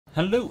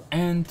Hello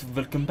and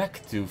welcome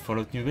back to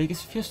Fallout New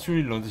Vegas. If you're still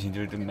reloaded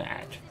into the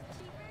match.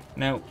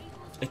 Now,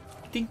 I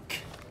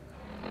think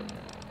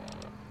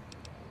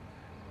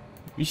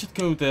we should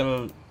go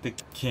tell the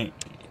king,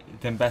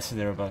 the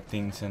ambassador about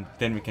things, and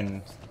then we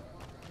can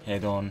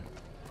head on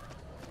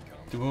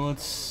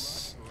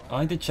towards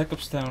either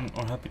Jacobstown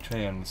or Happy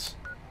Trails.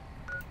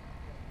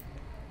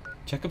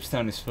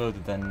 Jacobstown is further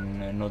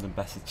than Northern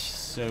Passage,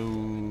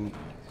 so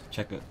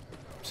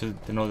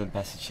the Northern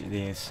Passage it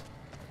is.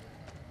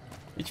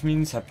 Which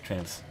means Happy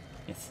Trails,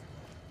 yes.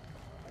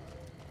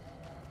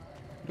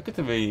 Look at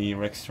the way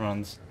Rex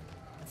runs.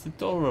 It's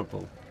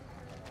adorable.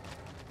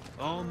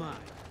 Oh my.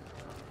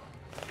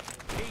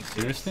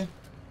 Seriously?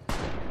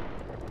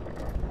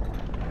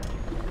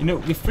 You know,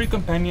 with 3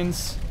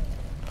 companions,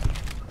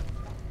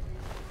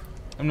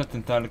 I'm not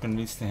entirely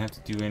convinced I have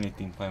to do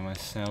anything by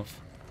myself.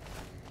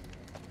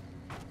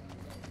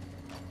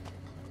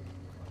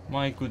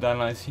 My good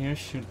allies here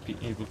should be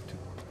able to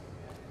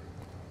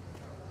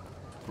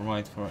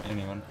provide for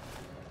anyone.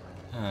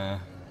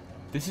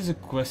 This is a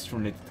quest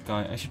related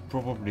guy. I should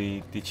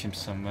probably ditch him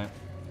somewhere.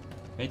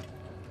 Wait.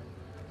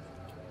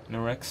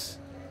 No Rex.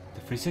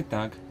 The freezer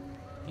tag.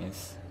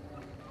 Yes.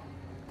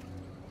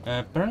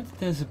 Apparently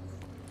there's a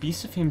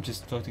piece of him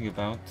just floating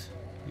about.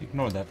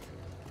 Ignore that.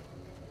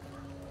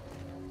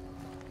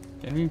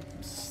 Can we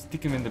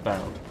stick him in the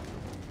barrel?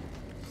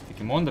 Stick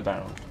him on the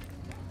barrel.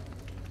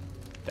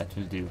 That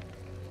will do.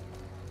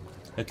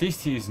 At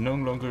least he is no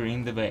longer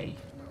in the way.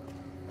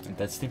 And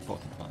that's the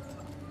important part.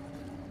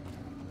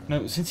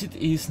 Now, since it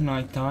is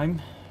night time,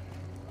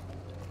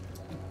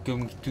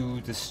 going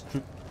to the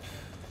strip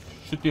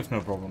should be of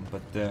no problem,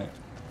 but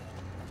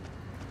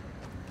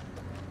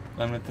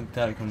I'm not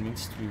entirely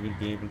convinced we will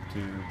be able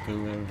to go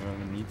wherever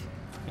we need.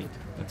 Wait,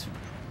 that's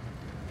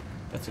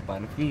a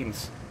pile of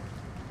wheels.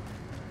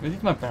 Where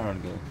did my barrel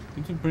go?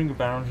 Did we bring a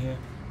barrel here?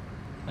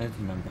 I don't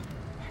remember.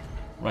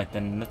 Right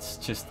then, let's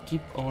just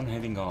keep on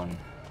heading on.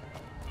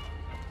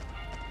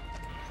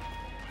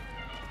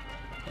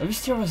 I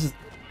wish there was a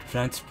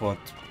transport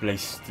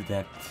place to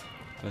that,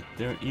 but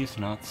there is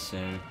not, so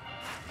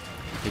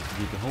I get to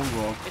do the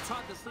whole walk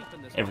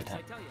every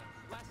time.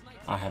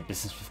 I have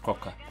business with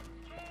Crocker.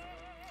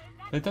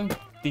 I don't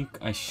think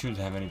I should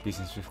have any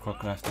business with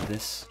Crocker after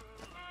this,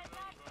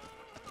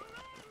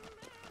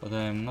 but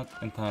I am not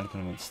entirely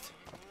convinced.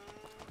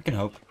 I can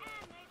hope.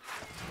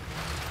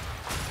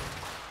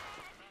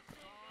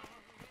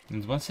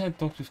 And once I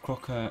talked with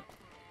Crocker,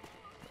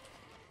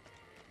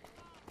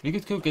 we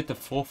could go get the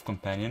 4th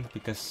companion,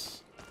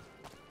 because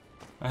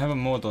I have a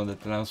mod on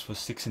that allows for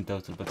 6 in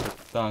total, but it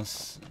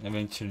does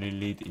eventually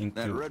lead into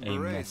that red a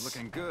beret's mess.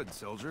 Looking good,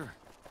 soldier.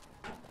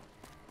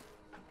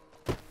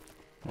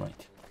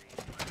 Right.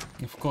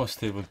 Of course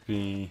they would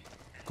be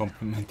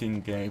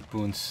complimenting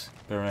Boone's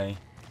beret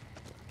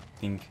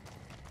thing.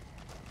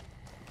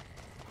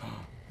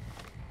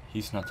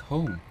 He's not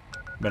home.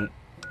 Well,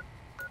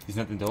 he's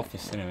not in the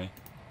office anyway.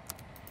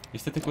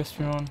 Is that the quest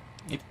we're on?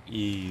 It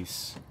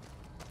is.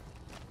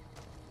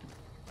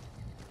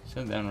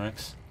 Settle down,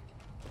 Rex.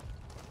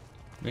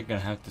 We're gonna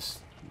have to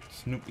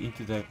snoop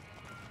into the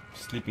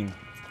sleeping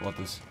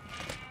quarters.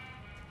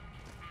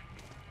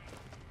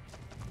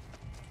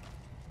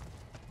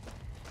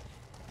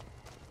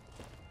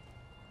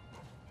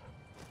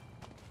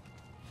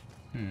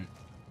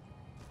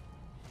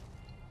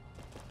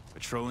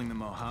 Patrolling the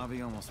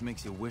Mojave almost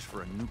makes you wish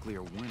for a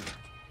nuclear winter.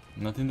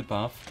 Not in the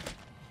path.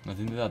 Not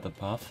in the other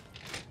path.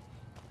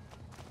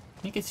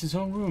 He gets his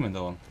own room and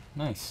all.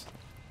 Nice.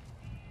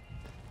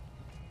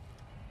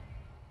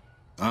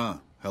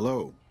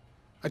 Hello.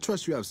 I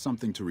trust you have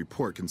something to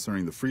report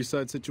concerning the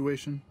Freeside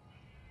situation?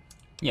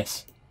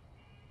 Yes.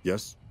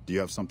 Yes? Do you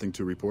have something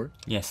to report?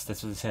 Yes,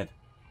 that's what he said.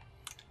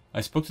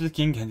 I spoke to the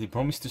king and he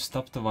promised to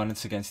stop the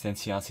violence against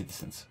NCR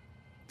citizens.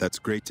 That's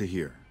great to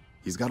hear.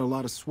 He's got a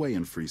lot of sway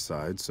in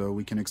Freeside, so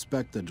we can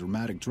expect a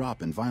dramatic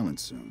drop in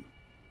violence soon.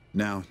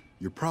 Now,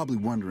 you're probably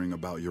wondering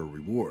about your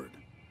reward.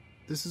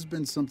 This has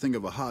been something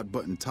of a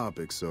hot-button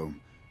topic, so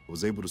I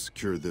was able to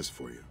secure this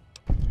for you.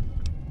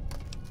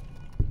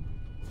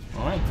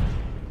 Alright,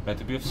 glad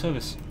to be of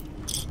service.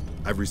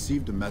 I've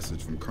received a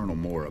message from Colonel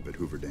Moore up at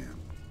Hoover Dam.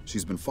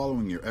 She's been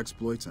following your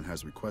exploits and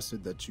has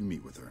requested that you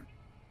meet with her.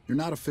 You're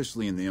not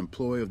officially in the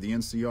employ of the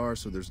NCR,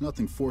 so there's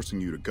nothing forcing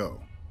you to go.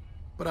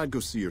 But I'd go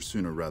see her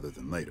sooner rather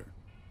than later.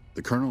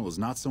 The Colonel is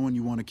not someone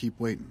you want to keep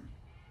waiting.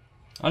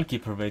 I'll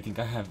keep her waiting.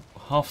 I have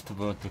half the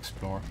world to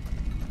explore.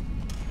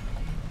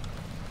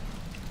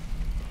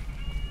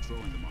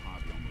 Patrolling the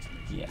Mojave almost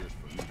makes Yeah. years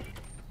for me.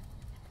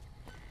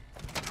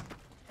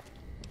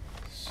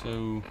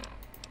 So,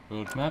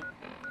 world map,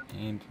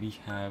 and we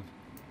have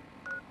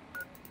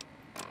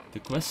the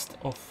quest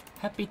of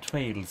Happy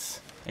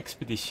Trails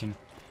expedition.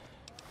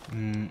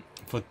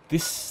 For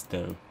this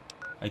though,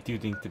 I do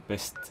think the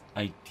best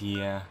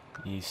idea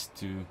is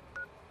to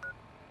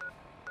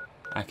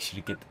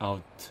actually get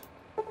out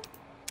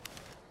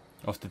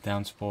of the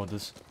town's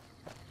borders.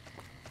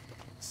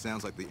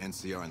 Sounds like the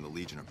NCR and the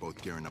Legion are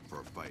both gearing up for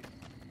a fight.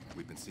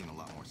 We've been seeing a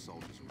lot more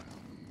soldiers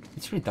around.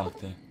 It's really dark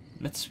there.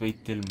 Let's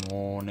wait till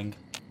morning.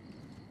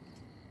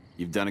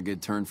 You've done a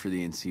good turn for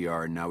the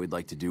NCR, and now we'd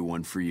like to do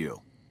one for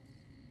you.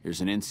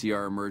 There's an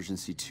NCR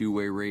emergency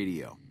two-way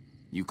radio.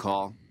 You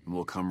call, and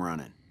we'll come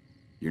running.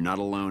 You're not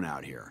alone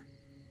out here.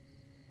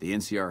 The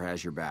NCR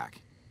has your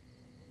back.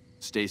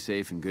 Stay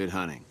safe and good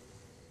hunting.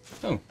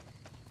 Oh.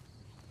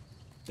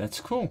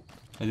 That's cool.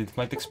 I didn't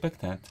quite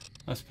expect that.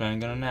 I was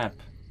planning on a nap.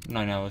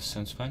 9 hours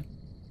sounds fine.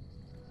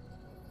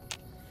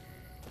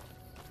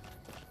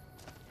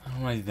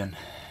 Alrighty then.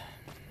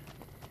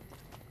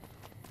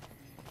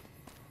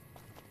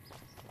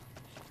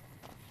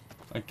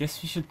 I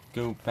guess we should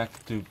go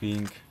back to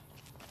being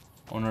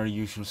on our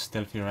usual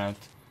stealthy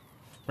route.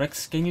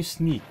 Rex, can you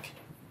sneak?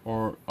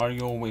 Or are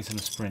you always on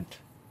a sprint?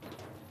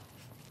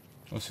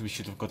 Also, we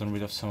should have gotten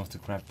rid of some of the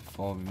crap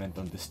before we went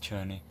on this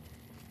journey.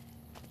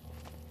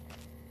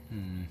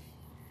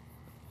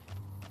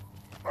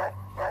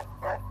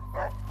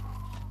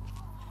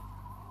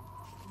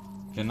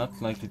 You're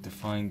not likely to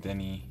find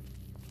any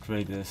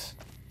traders.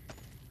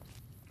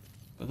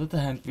 But on the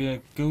other hand, we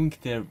are going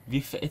there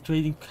with a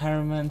trading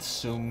caravan,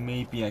 so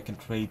maybe I can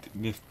trade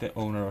with the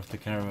owner of the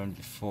caravan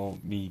before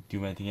we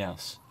do anything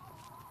else.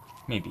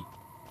 Maybe.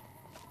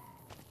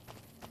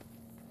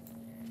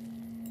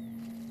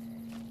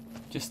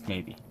 Just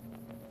maybe.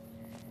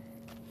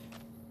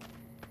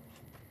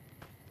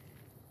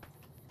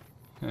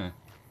 Huh.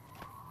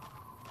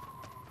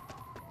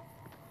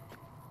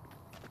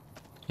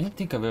 I don't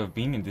think I've ever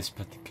been in this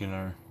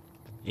particular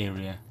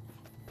area.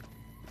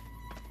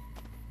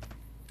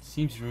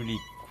 Seems really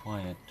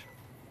quiet.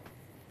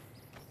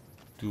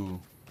 Too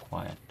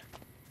quiet.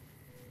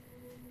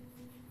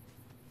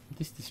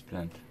 What is this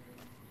plant?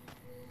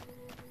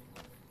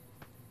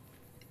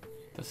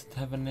 Does it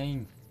have a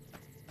name?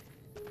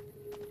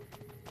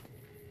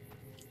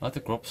 Are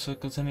there crop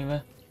circles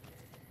anywhere?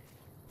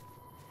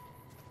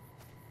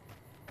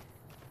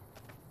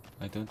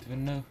 I don't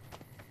even know.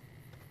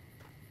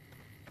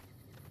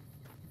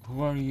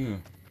 Who are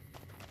you?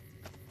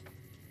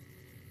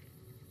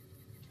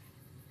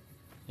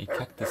 A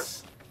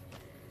cactus.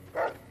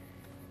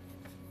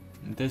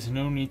 There's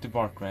no need to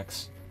bark,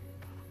 Rex.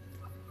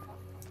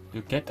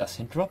 You get us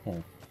in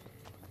trouble.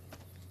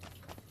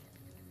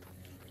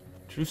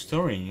 True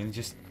story, and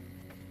just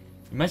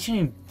imagine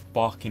him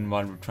barking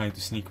while we're trying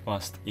to sneak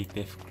past a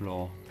death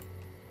claw.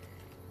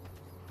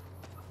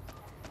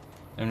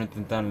 I'm not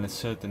entirely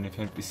certain if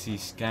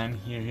NPCs can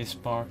hear his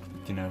bark,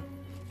 but you know.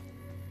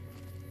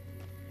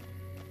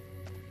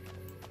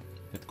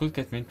 That could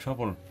get me in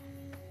trouble,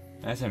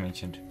 as I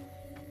mentioned.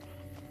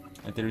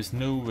 And there is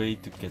no way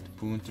to get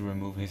Boone to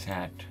remove his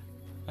hat,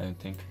 I don't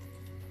think.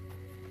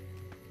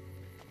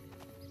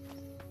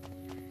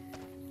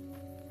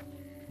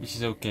 Which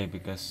is okay,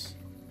 because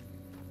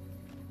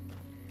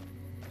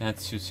that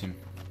suits him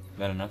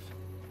well enough.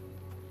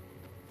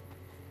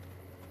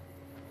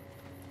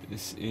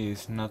 This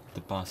is not the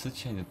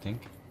passage, I don't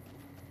think.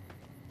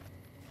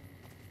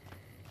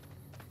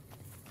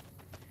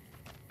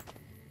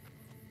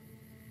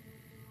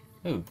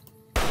 Oh.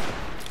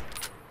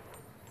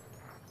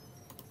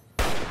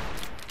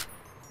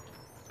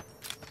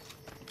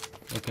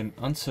 Okay,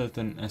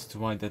 uncertain as to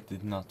why that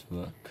did not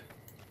work.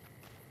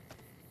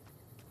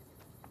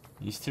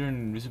 Is there an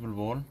invisible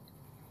wall?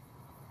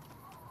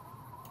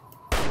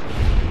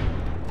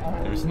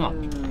 There is not.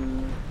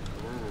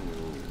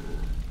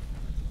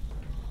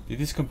 Did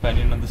his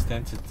companion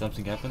understand that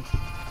something happened?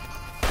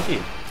 He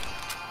did.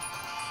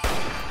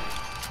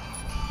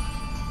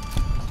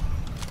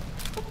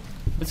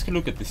 Let's go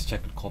look at these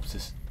shackled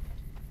corpses.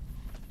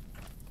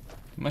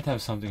 Might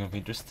have something of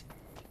interest.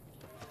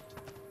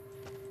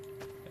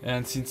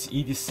 And since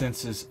Edie's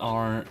sensors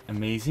are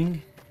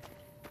amazing,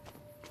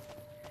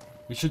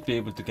 we should be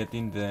able to get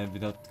in there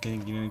without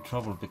getting in any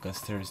trouble because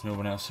there is no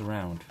one else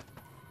around.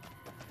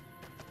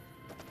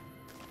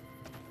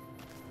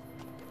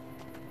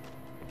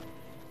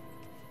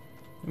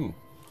 Ooh,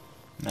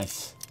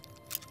 nice.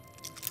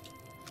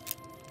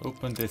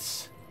 Open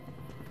this.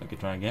 Okay,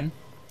 try again.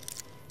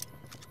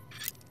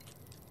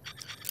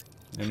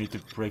 No need to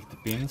break the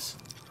pins.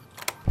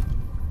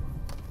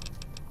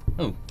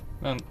 Oh,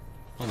 well,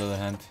 on the other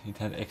hand, it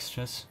had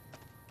extras.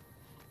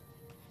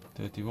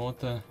 Dirty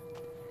water.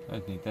 I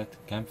don't need that.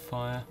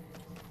 Campfire.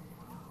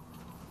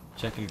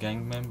 Jackal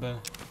gang member.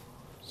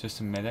 Just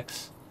some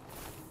medics.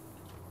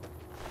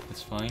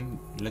 That's fine.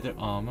 Leather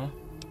armor.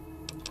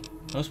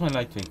 How's my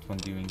lightweight one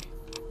doing?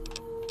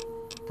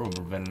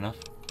 Probably well enough.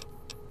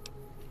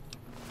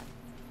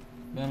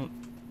 Well,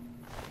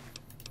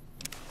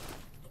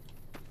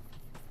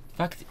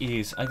 fact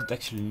is, I don't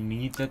actually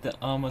need leather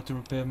armor to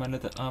repair my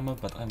leather armor,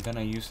 but I'm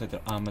gonna use leather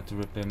armor to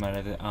repair my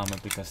leather armor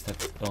because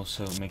that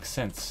also makes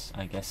sense,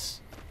 I guess.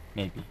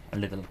 Maybe, a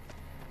little.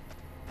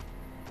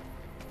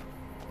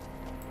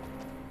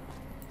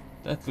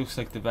 That looks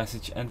like the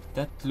passage, and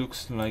that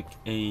looks like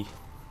a...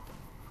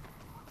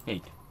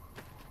 Wait.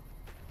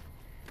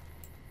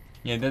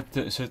 Yeah,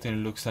 that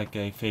certainly looks like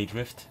a Fade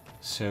Rift,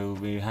 so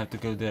we have to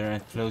go there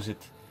and close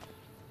it.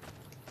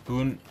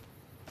 Boone,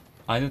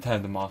 I don't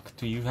have the mark.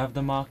 Do you have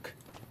the mark?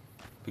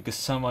 Because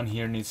someone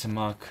here needs a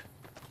mark.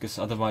 Because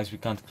otherwise we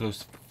can't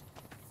close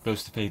the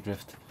Fade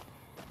Rift.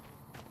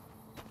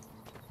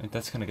 And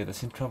that's gonna get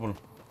us in trouble.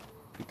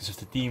 Because of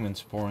the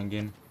demons pouring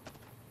in.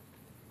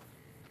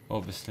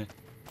 Obviously.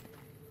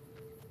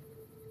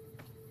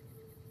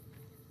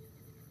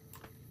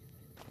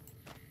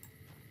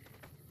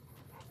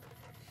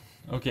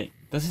 Okay,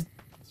 does it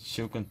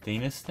show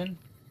containers then?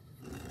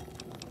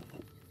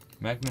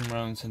 Magnum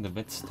rounds and the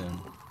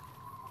whetstone.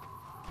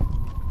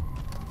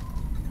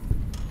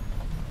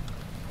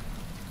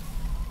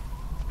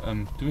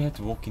 Do we have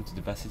to walk into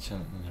the passage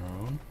on our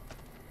own?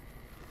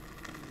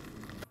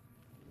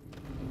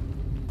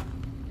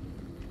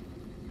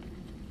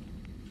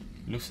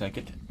 Looks like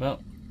it.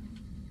 Well,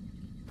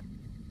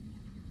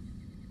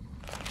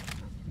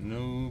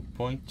 no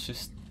point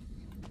just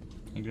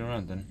hanging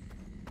around then.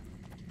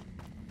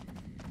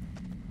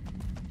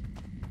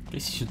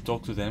 Guess you should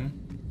talk to them.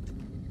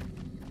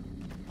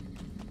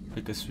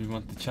 Because we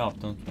want the job,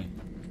 don't we?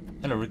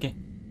 Hello, Ricky.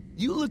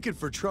 You looking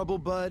for trouble,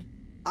 bud?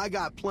 I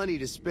got plenty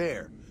to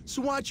spare,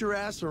 so watch your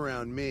ass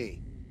around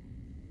me.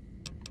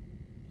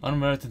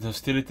 Unmerited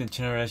hostility and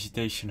general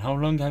agitation. How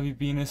long have you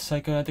been a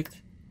psycho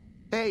addict?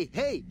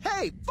 Hey,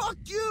 fuck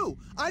you!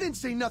 I didn't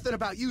say nothing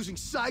about using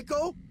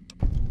psycho!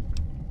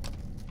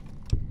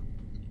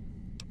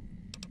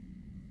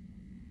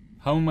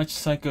 How much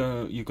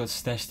psycho you got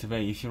stashed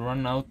away? If you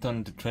run out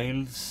on the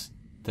trails,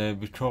 the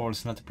withdrawal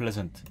is not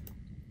pleasant.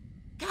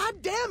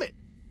 God damn it!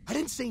 I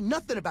didn't say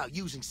nothing about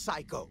using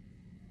psycho.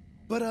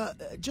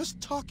 But,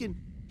 just talking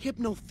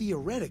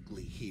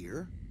hypno-theoretically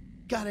here.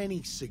 Got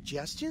any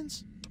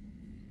suggestions?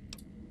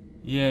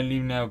 Yeah,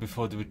 leave now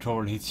before the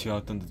withdrawal hits you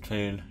out on the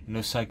trail.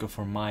 No psycho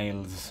for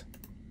miles.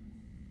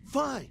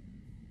 Fine.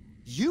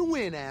 You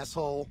win,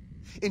 asshole.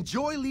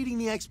 Enjoy leading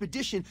the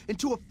expedition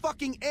into a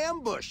fucking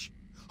ambush.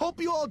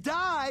 Hope you all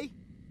die!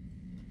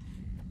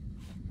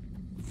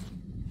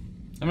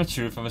 I'm not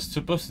sure if I was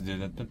supposed to do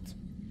that, but...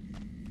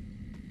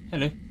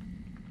 Hello.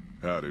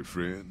 Howdy,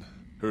 friend.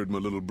 Heard my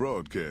little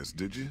broadcast,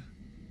 did you?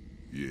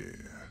 Yeah,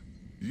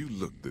 you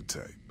look the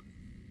type.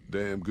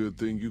 Damn good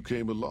thing you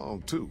came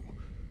along, too.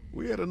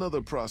 We had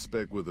another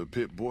prospect with a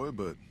pit boy,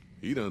 but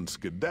he done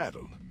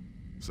skedaddled.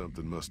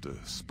 Something must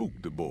have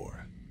spooked the boy.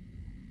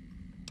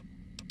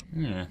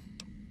 Yeah.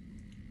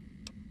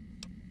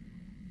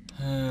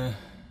 I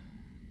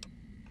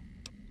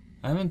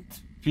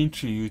haven't been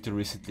through Utah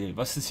recently.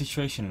 What's the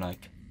situation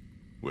like?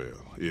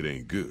 Well, it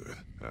ain't good,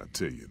 I'll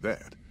tell you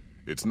that.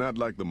 It's not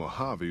like the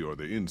Mojave or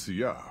the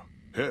NCR.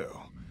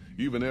 Hell,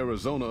 even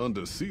Arizona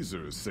under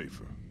Caesar is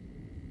safer.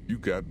 You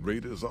got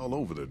raiders all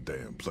over the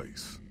damn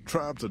place.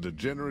 Tribes of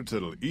degenerates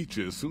that'll eat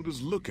you as soon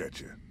as look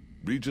at you.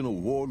 Regional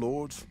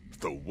warlords,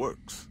 the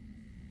works.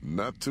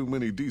 Not too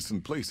many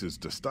decent places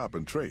to stop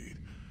and trade.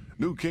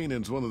 New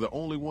Canaan's one of the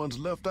only ones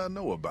left I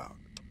know about.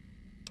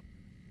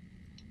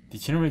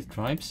 Degenerate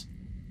tribes?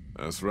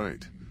 That's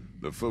right.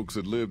 The folks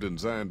that lived in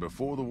Zion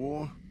before the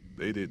war,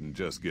 they didn't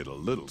just get a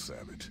little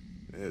savage.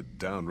 They're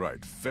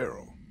downright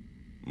feral.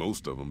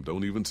 Most of them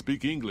don't even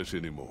speak English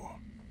anymore.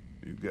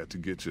 You've got to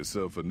get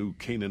yourself a new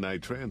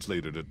Canaanite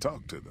translator to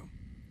talk to them.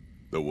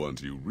 The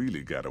ones you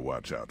really gotta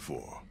watch out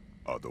for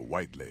are the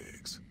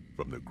Whitelegs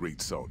from the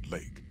Great Salt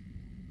Lake.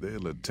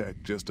 They'll attack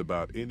just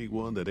about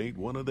anyone that ain't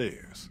one of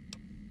theirs.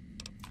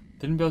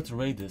 Didn't be able to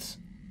raid this.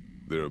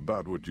 They're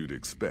about what you'd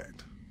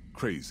expect.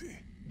 Crazy,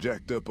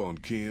 jacked up on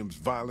chems,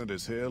 violent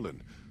as hell,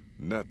 and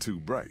not too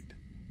bright.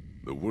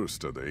 The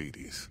worst of the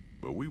 80s,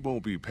 but we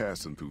won't be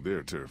passing through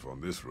their turf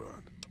on this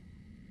run.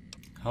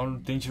 How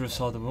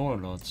dangerous are the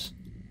warlords?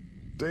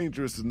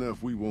 Dangerous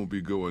enough we won't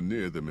be going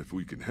near them if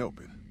we can help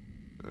it.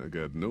 I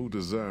got no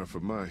desire for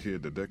my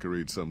head to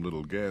decorate some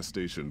little gas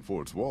station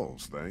fort's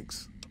walls,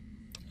 thanks.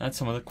 Add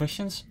some other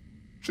questions?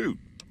 Shoot.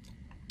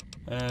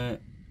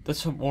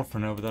 That's all for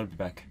now, but I'll be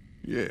back.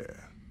 Yeah,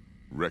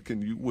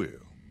 reckon you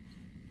will.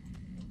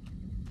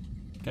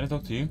 Can I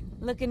talk to you?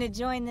 Looking to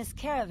join this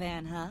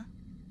caravan, huh?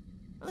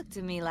 Look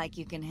to me like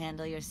you can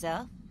handle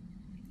yourself.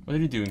 What are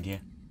you doing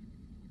here?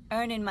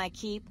 Earning my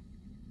keep.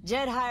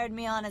 Jed hired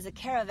me on as a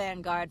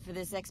caravan guard for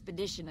this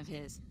expedition of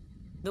his.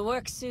 The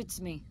work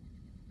suits me.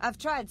 I've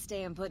tried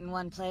staying put in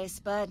one place,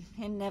 but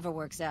it never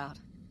works out.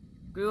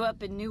 Grew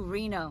up in New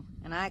Reno,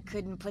 and I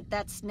couldn't put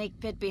that snake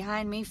pit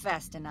behind me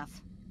fast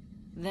enough.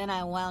 Then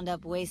I wound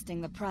up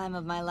wasting the prime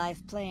of my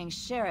life playing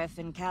sheriff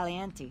in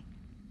Caliente.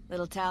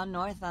 Little town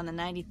north on the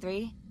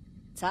 93.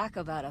 Talk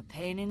about a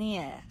pain in the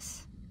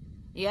ass.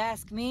 You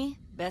ask me,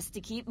 best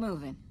to keep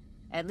moving.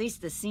 At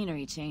least the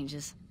scenery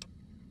changes.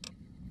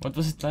 What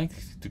was it like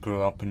to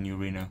grow up in New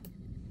Reno?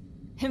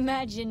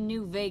 Imagine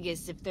New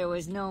Vegas if there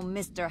was no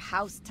Mr.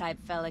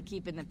 House-type fella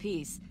keeping the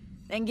peace.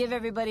 Then give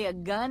everybody a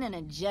gun and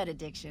a jet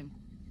addiction.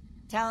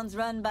 Town's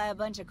run by a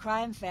bunch of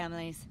crime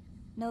families.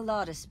 No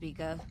law to speak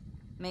of.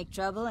 Make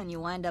trouble and you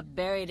wind up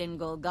buried in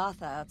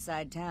Golgotha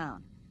outside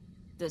town.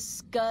 The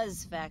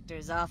scuzz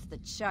factor's off the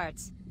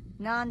charts.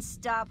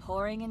 Non-stop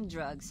whoring and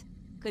drugs.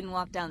 Couldn't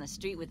walk down the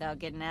street without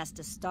getting asked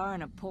to star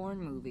in a porn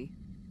movie.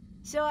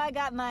 So I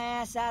got my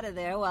ass out of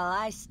there while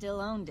I still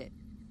owned it.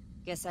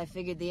 Guess I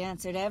figured the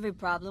answer to every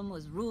problem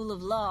was rule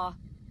of law.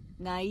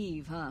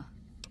 Naive, huh?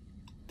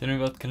 Tell me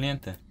about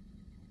Caliente.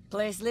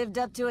 Place lived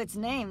up to its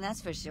name,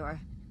 that's for sure.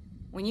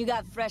 When you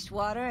got fresh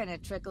water and a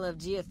trickle of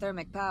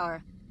geothermic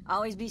power,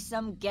 always be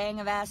some gang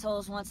of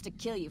assholes wants to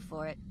kill you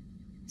for it.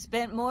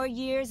 Spent more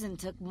years and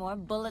took more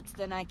bullets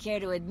than I care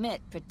to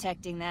admit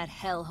protecting that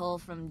hellhole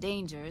from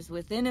dangers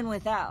within and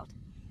without.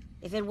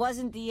 If it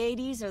wasn't the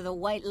 80s or the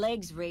White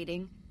Legs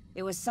raiding,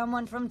 it was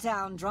someone from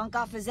town drunk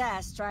off his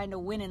ass trying to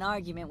win an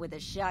argument with a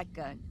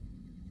shotgun.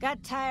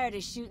 Got tired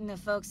of shooting the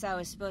folks I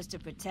was supposed to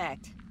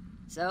protect.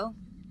 So,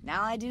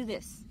 now I do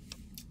this.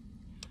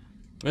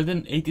 Well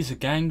then, 80's a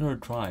gang or a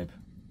tribe?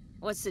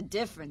 What's the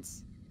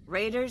difference?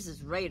 Raiders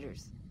is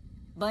raiders.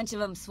 Bunch of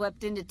them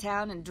swept into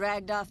town and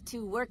dragged off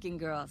 2 working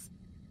girls.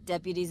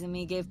 Deputies and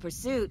me gave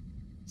pursuit,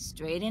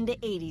 straight into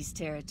 80s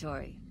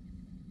territory.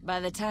 By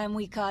the time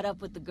we caught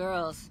up with the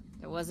girls,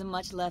 there wasn't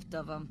much left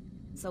of them,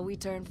 so we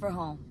turned for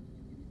home.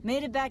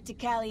 Made it back to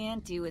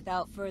Caliente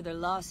without further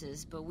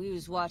losses, but we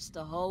was watched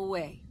the whole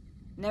way.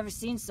 Never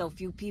seen so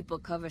few people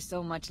cover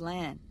so much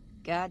land.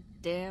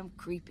 Goddamn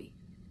creepy.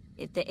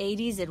 If the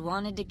 80s had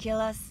wanted to kill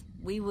us,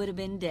 we would have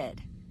been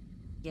dead.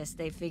 Guess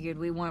they figured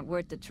we weren't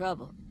worth the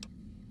trouble.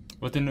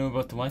 What do you know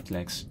about the White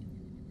Legs?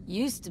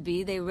 Used to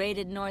be they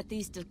raided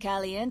northeast of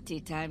Caliente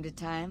time to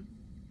time.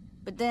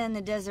 But then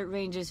the Desert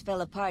Rangers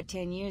fell apart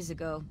 10 years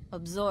ago,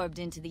 absorbed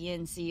into the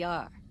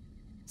NCR.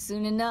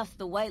 Soon enough,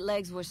 the White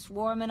Legs were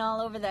swarming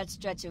all over that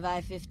stretch of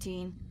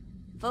I-15.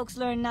 Folks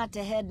learned not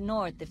to head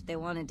north if they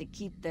wanted to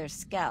keep their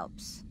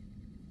scalps.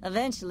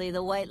 Eventually,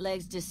 the White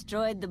Legs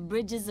destroyed the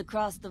bridges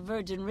across the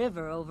Virgin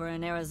River over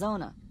in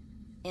Arizona.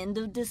 End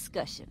of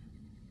discussion.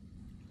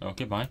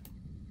 Okay, bye.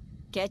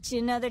 Catch you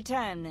another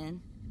time,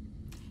 then.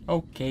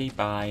 Okay,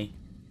 bye.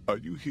 Are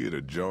you here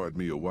to jaw at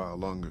me a while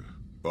longer?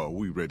 Or are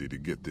we ready to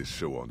get this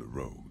show on the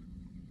road?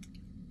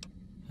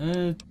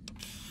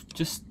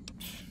 Just...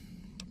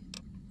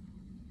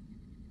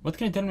 What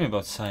can you tell me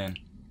about Zion?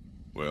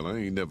 Well, I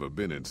ain't never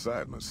been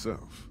inside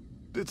myself.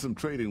 Did some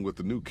trading with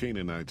the new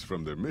Canaanites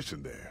from their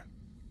mission there.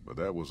 But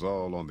that was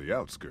all on the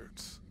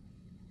outskirts.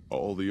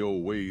 All the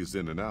old ways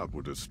in and out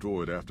were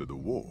destroyed after the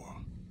war.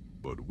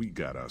 But we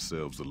got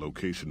ourselves the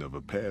location of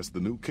a pass the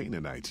new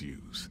Canaanites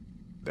use.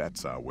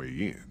 That's our way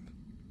in.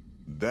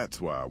 That's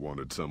why I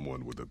wanted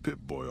someone with a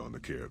Pip-Boy on the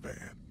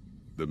caravan.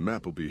 The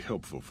map will be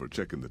helpful for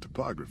checking the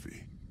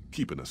topography,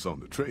 keeping us on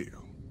the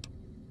trail.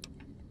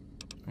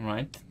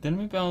 Alright, tell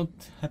me about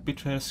Happy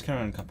Trails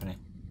Caravan Company.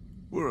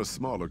 We're a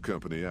smaller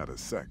company out of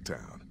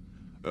Sacktown,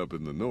 up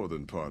in the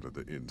northern part of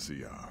the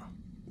NCR.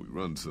 We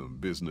run some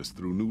business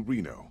through New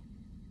Reno.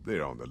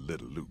 They're on the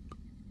Little Loop.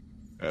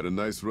 Had a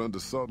nice run to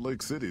Salt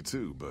Lake City,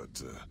 too,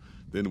 but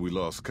then we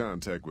lost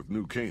contact with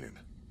New Canaan,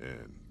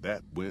 and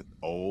that went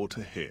all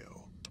to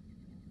hell.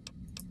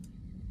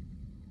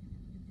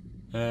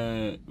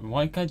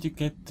 Why can't you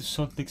get to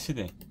Salt Lake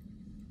City?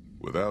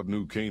 Without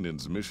New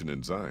Canaan's mission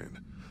in Zion,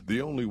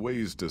 the only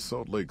ways to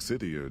Salt Lake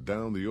City are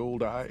down the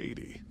old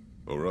I-80,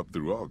 or up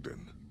through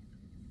Ogden.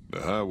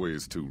 The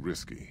highway's too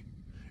risky.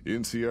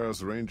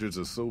 NCR's rangers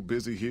are so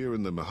busy here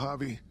in the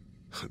Mojave,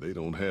 they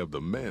don't have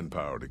the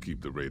manpower to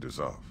keep the raiders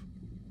off.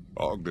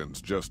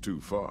 Ogden's just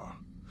too far.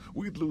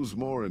 We'd lose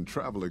more in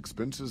travel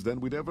expenses than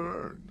we'd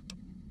ever earn.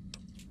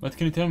 What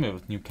can you tell me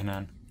about New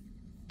Canaan?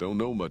 Don't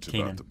know much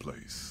Canaan. about the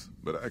place,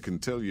 but I can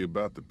tell you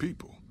about the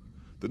people.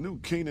 The new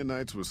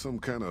Canaanites were some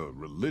kind of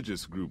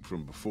religious group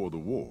from before the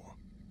war.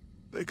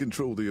 They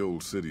control the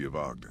old city of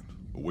Ogden,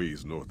 a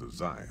ways north of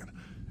Zion,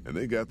 and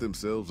they got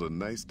themselves a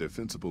nice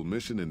defensible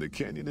mission in the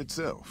canyon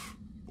itself.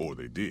 Or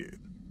they did.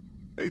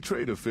 They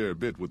trade a fair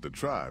bit with the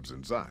tribes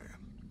in Zion.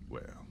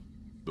 Well,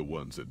 the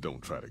ones that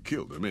don't try to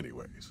kill them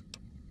anyways.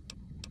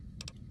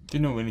 Do you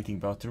know anything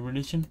about their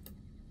religion?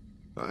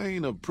 I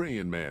ain't a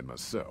praying man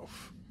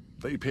myself.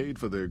 They paid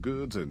for their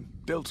goods and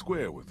dealt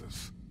square with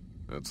us.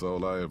 That's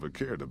all I ever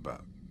cared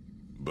about.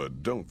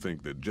 But don't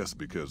think that just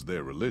because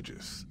they're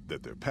religious,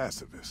 that they're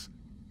pacifists.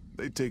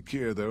 They take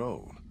care of their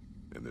own,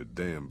 and they're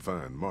damn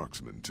fine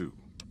marksmen, too.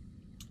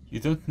 You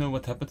don't know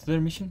what happened to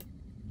their mission?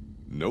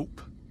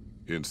 Nope.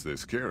 Hence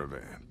this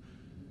caravan.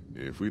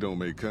 If we don't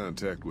make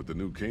contact with the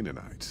new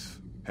Canaanites,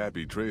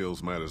 Happy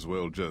Trails might as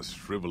well just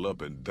shrivel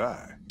up and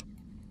die.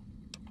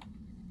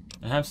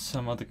 I have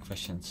some other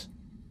questions.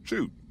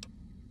 Shoot.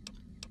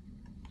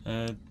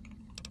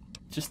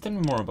 Just tell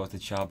me more about the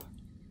job.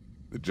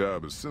 The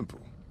job is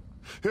simple.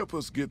 Help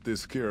us get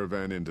this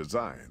caravan into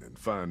Zion and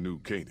find New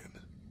Canaan.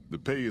 The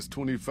pay is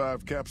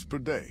 25 caps per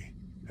day.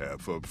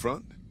 Half up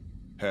front,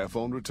 half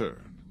on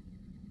return.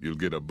 You'll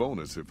get a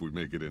bonus if we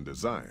make it into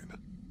Zion,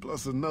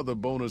 plus another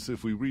bonus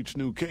if we reach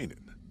New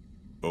Canaan.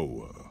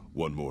 Oh,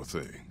 one more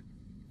thing.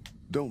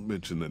 Don't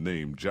mention the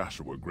name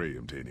Joshua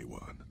Graham to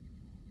anyone.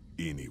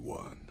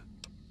 Anyone.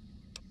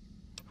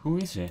 Who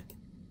is he?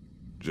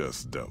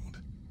 Just don't.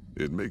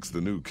 It makes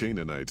the new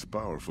Canaanites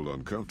powerful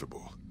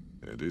uncomfortable,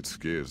 and it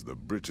scares the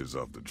britches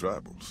off the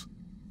tribals.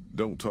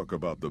 Don't talk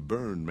about the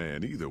burn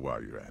man either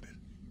while you're at it.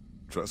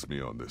 Trust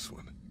me on this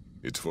one.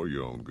 It's for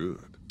your own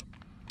good.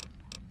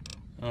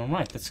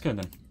 Alright, let's go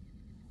then.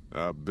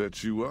 I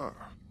bet you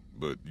are.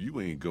 But you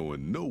ain't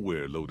going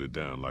nowhere loaded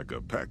down like a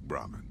pack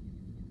Brahmin.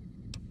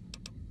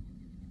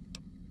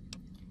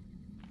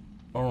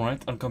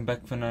 Alright, I'll come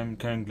back when I'm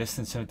carrying less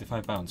than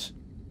 75 pounds.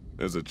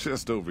 There's a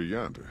chest over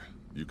yonder.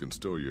 You can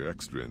store your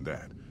extra in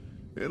that.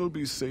 It'll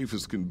be safe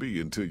as can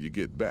be until you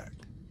get back.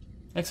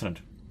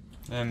 Excellent.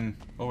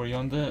 Over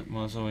yonder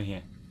was over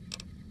here.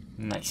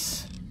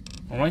 Nice.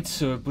 Alright,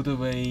 so I put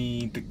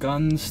away the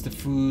guns, the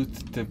food,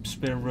 the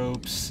spare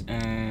ropes,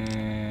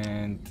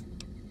 and...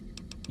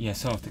 yeah,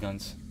 some of the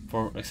guns.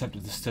 Except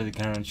with the sturdy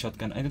Courier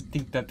shotgun. I don't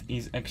think that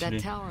is actually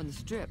that tower on the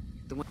strip,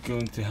 the one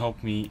going to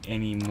help me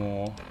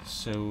anymore.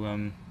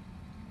 So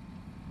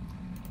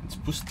let's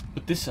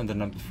put this under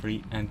number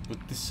 3 and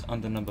put this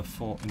under number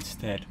 4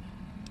 instead.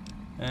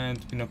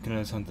 And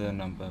binoculars under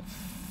number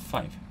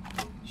 5.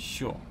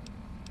 Sure.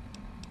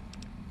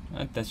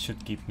 That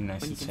should keep me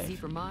nice when and you can see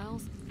safe. for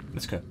miles.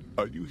 Let's go.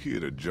 Are you here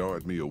to jar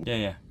at me or...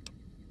 Yeah.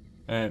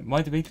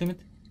 Why the weight limit?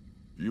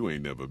 You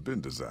ain't never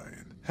been to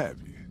Zion,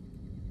 have you?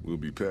 We'll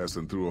be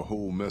passing through a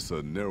whole mess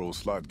of narrow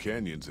slot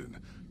canyons and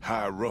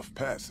high rough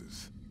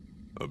passes.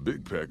 A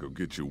big pack will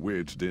get you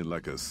wedged in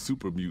like a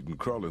super mutant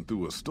crawling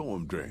through a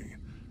storm drain,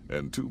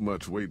 and too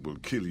much weight will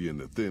kill you in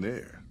the thin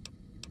air.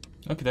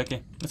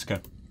 Okay, let's go.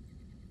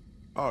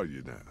 Are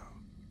you now?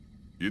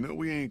 You know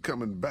we ain't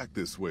coming back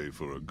this way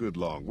for a good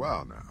long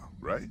while now,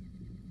 right?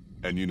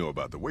 And you know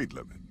about the weight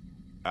limit.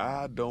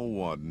 I don't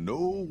want no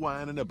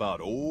whining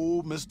about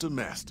old Mr.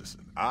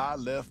 Masterson. I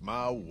left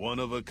my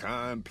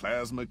one-of-a-kind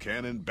plasma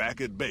cannon back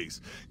at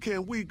base.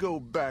 Can we go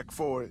back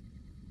for it?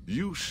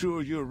 You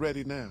sure you're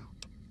ready now?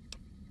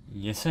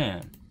 Yes, I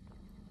am.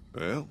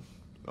 Well,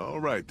 all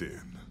right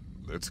then.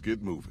 Let's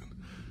get moving.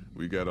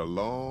 We got a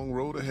long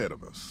road ahead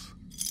of us.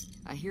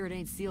 I hear it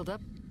ain't sealed up.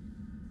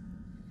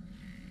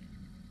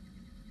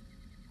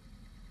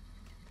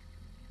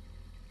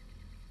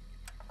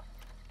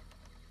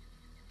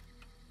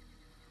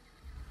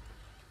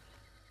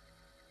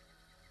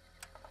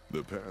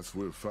 The paths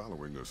we're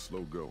following are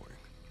slow going,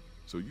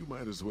 so you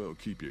might as well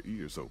keep your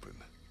ears open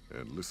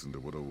and listen to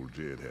what old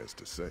Jed has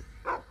to say.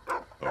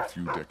 A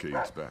few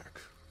decades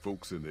back,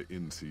 folks in the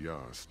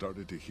NCR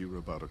started to hear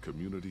about a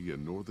community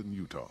in northern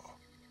Utah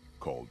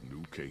called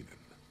New Canaan.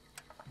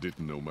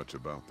 Didn't know much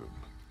about them,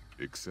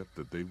 except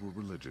that they were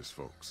religious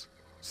folks,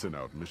 sent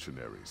out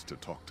missionaries to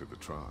talk to the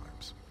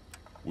tribes.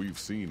 We've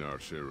seen our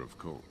share of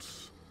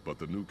cults, but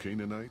the New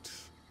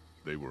Canaanites,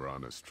 they were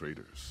honest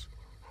traders.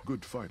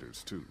 Good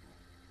fighters, too.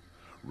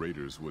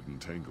 Raiders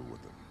wouldn't tangle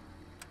with them.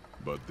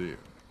 But then,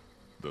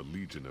 the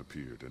Legion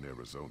appeared in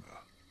Arizona.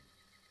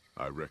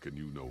 I reckon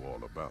you know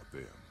all about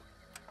them.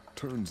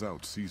 Turns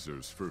out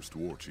Caesar's first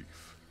war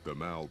chief, the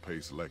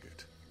Malpace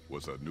Legate,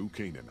 was a New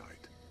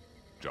Canaanite,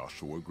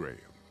 Joshua Graham.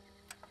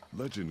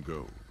 Legend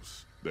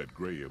goes that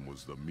Graham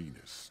was the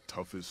meanest,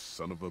 toughest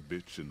son of a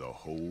bitch in the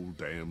whole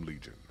damn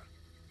Legion.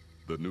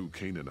 The New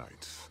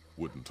Canaanites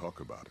wouldn't talk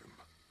about him.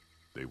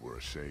 They were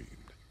ashamed.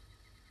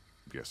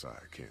 Guess I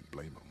can't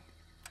blame them.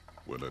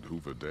 Well, at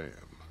Hoover Dam,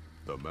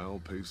 the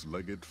Malpace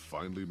Legate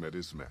finally met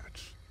his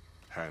match.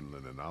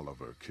 Hanlon and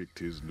Oliver kicked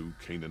his New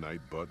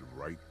Canaanite butt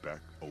right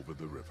back over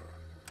the river.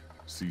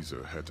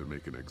 Caesar had to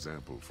make an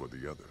example for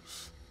the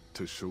others,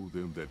 to show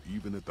them that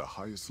even at the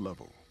highest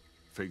level,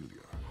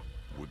 failure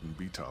wouldn't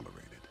be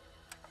tolerated.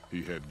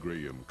 He had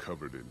Graham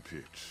covered in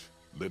pitch,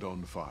 lit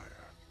on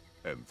fire,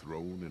 and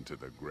thrown into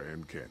the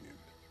Grand Canyon.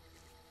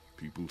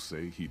 People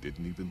say he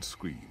didn't even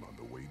scream on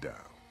the way down.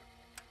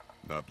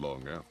 Not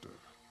long after,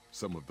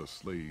 some of the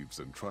slaves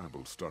and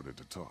tribals started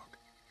to talk.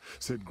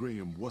 Said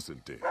Graham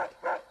wasn't dead.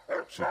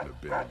 Shouldn't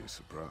have been any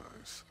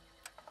surprise.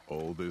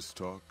 All this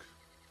talk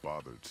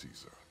bothered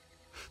Caesar,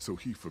 so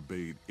he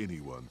forbade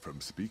anyone from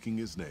speaking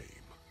his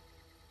name.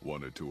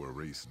 Wanted to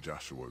erase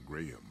Joshua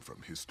Graham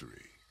from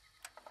history.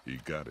 He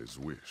got his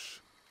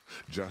wish.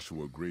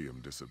 Joshua Graham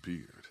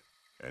disappeared,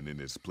 and in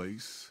his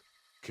place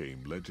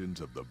came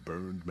legends of the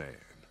burned man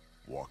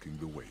walking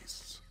the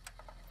wastes.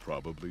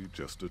 Probably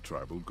just a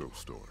tribal ghost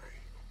story.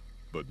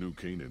 But New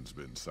Canaan's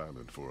been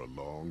silent for a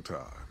long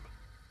time.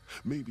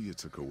 Maybe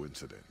it's a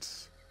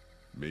coincidence.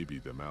 Maybe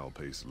the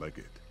Malpace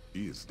Legate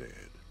is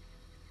dead.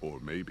 Or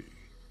maybe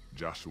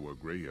Joshua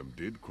Graham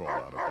did crawl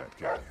out of that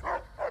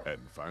canyon and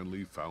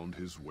finally found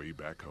his way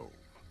back home.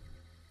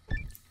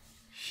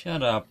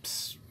 Shut up,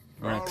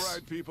 Rex. All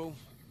right, people.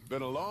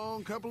 Been a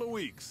long couple of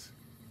weeks,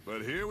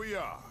 but here we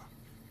are.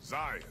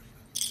 Zion.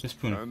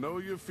 Spoon. I know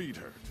your feet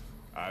hurt.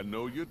 I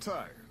know you're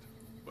tired,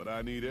 but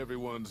I need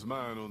everyone's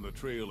mind on the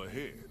trail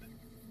ahead.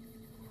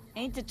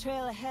 Ain't the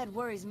trail ahead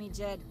worries me,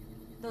 Jed.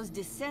 Those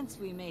descents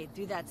we made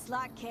through that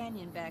slot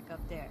canyon back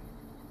up there.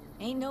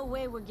 Ain't no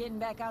way we're getting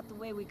back out the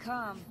way we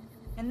come.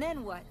 And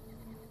then what?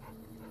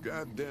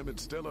 God damn it,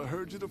 Stella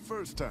heard you the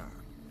first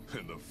time.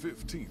 And the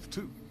 15th,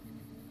 too.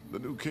 The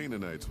New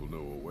Canaanites will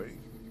know a way.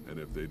 And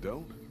if they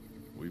don't,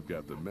 we've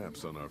got the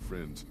maps on our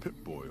friend's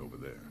Pip-Boy over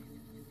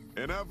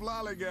there. Enough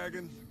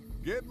lollygagging.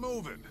 Get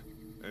moving.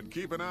 And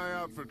keep an eye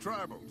out for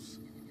tribals.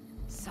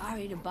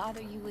 Sorry to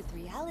bother you with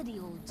reality,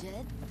 old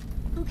Jed.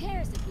 Who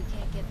cares if we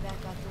can't get back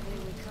out the way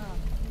we come?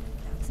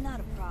 It's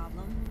not a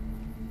problem.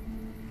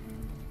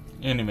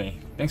 Anyway,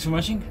 thanks for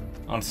watching.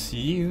 I'll see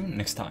you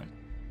next time.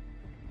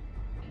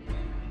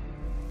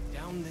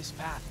 Down this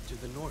path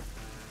to the north.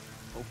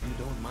 Hope you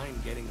don't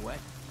mind getting wet.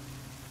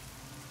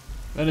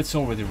 Well, it's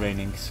already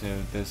raining,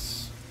 so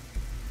there's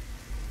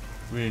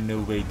really no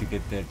way to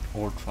get there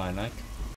or twilight.